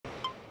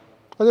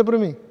Olha para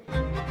mim.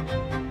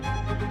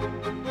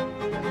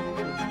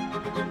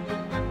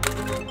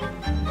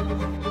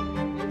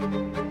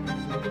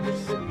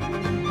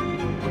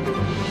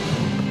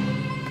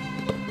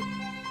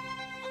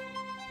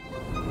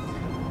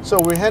 So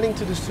we're heading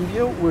to the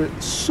studio. We're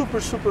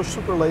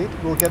super late.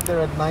 We'll get there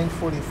at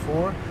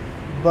 9:44,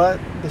 but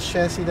the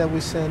chassis that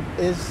we sent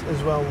is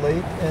as well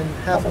late, and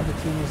half of the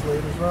team is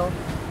late as well.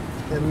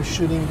 And we're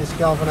shooting this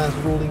galvanized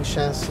rolling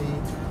chassis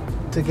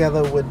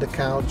together with the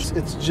couch.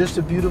 It's just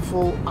a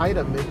beautiful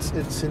item.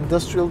 It's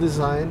industrial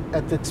design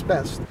at its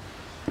best.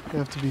 You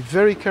have to be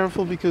very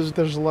careful because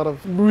there's a lot of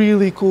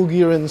really cool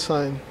gear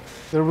inside.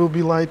 There will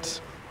be lights.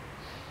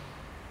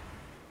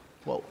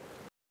 Whoa.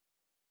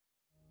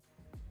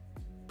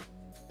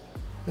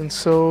 And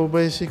so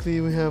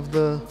basically we have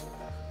the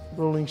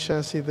rolling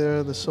chassis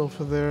there, the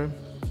sofa there.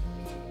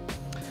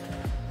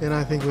 And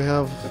I think we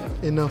have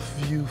enough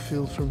view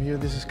field from here.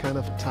 This is kind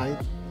of tight.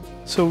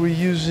 So we're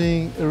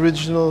using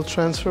original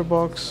transfer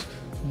box,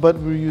 but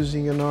we're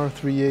using an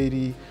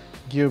R380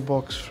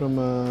 gearbox from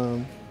a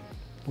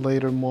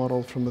later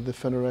model from a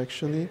Defender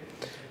actually.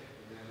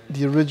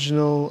 The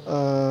original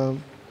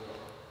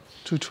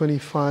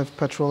 225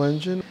 petrol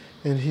engine.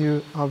 And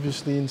here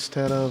obviously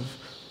instead of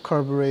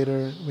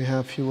carburetor, we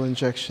have fuel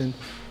injection.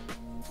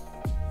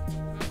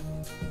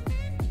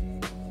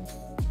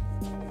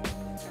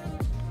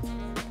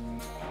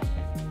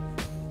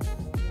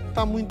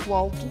 Está muito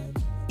alto.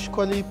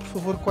 Escolhe aí, por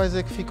favor, quais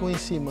é que ficam em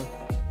cima.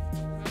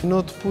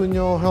 Note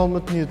punho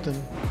helmet Newton.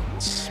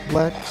 It's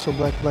black, so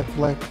black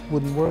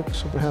wouldn't work,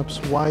 so perhaps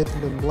white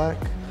and then black.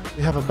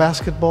 We have a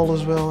basketball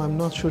as well. I'm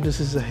not sure this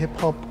is a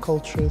hip-hop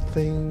culture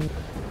thing.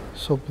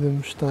 Só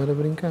podemos estar a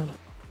brincar.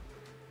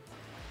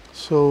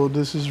 So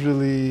this is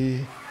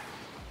really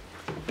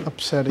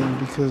upsetting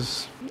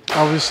because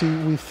obviously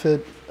we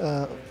fit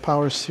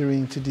power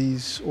steering to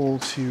these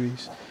old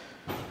series.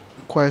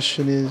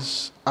 Question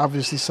is,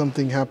 obviously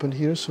something happened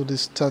here, so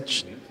this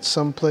touched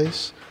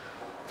someplace,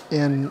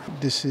 and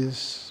this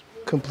is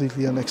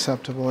completely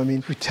unacceptable. I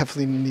mean, we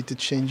definitely need to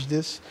change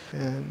this,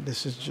 and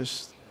this is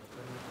just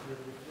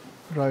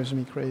drives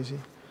me crazy.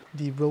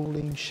 The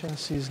rolling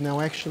chassis is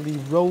now actually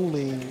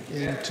rolling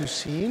into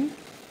scene.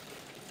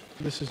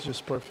 This is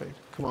just perfect.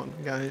 Come on,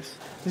 guys.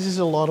 This is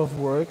a lot of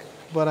work,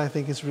 but I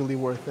think it's really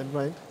worth it,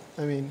 right?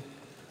 I mean,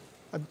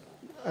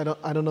 I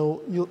don't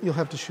know. You'll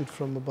have to shoot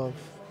from above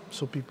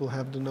so people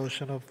have the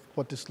notion of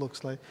what this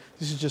looks like.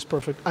 This is just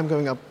perfect. I'm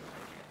going up.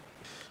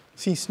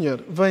 Sim, senhor.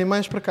 Vem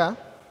mais para cá.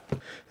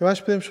 Eu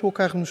acho que podemos pôr o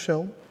carro no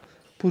chão,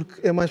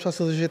 porque é mais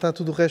fácil ajeitar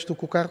tudo o resto do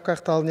que o carro. O carro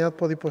está alinhado,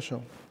 pode ir para o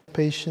chão.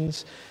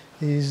 Patience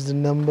is the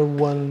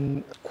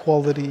 #1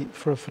 quality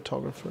for a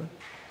photographer.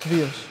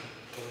 Vias.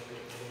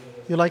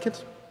 You like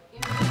it?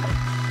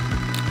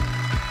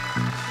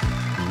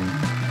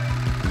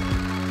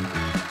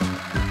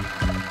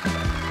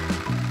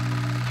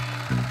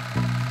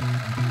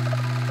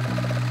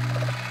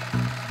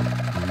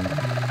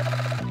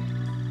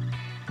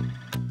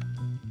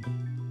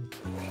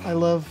 I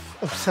love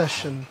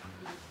obsession.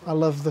 I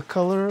love the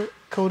color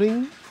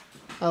coding.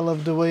 I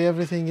love the way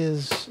everything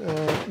is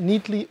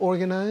neatly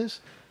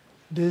organized.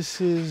 This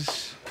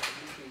is,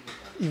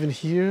 even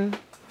here,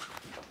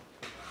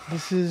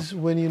 this is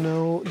when you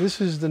know, this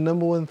is the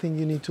 #1 thing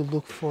you need to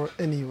look for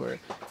anywhere.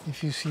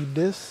 If you see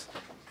this,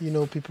 you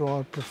know people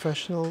are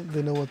professional,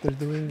 they know what they're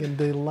doing and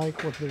they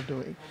like what they're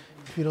doing.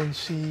 If you don't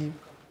see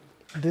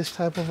this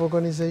type of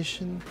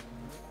organization,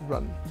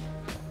 run.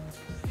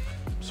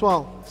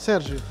 Pessoal,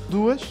 Sérgio,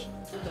 2.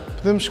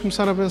 Podemos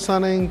começar a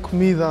pensar em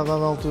comida a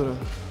dada altura.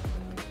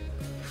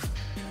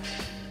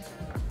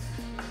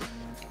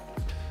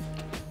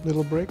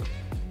 Little break.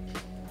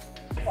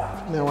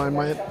 Now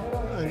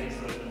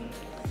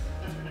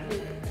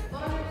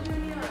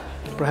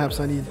perhaps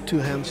I need 2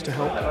 hands to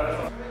help.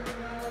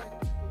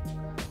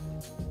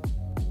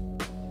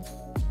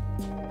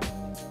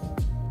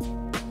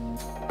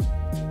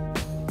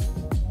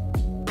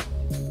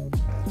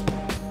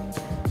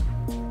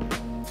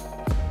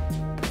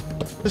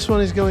 This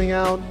one is going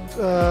out,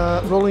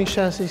 rolling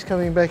chassis is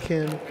coming back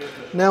in.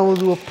 Now we'll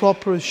do a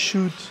proper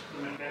shoot.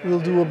 We'll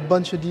do a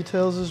bunch of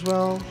details as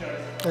well,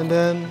 and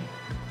then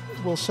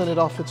we'll send it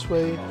off its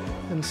way,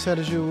 and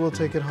Sergio will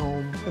take it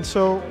home. And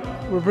so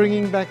we're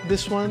bringing back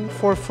this one,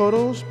 4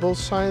 photos, both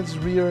sides,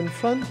 rear and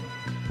front.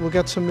 We'll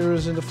get some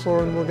mirrors in the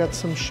floor, and we'll get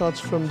some shots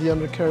from the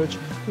undercarriage,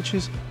 which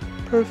is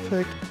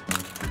perfect.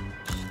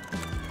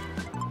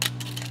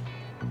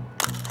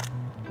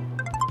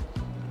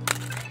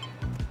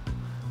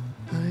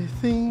 I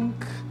think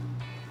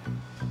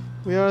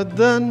we are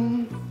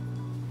done.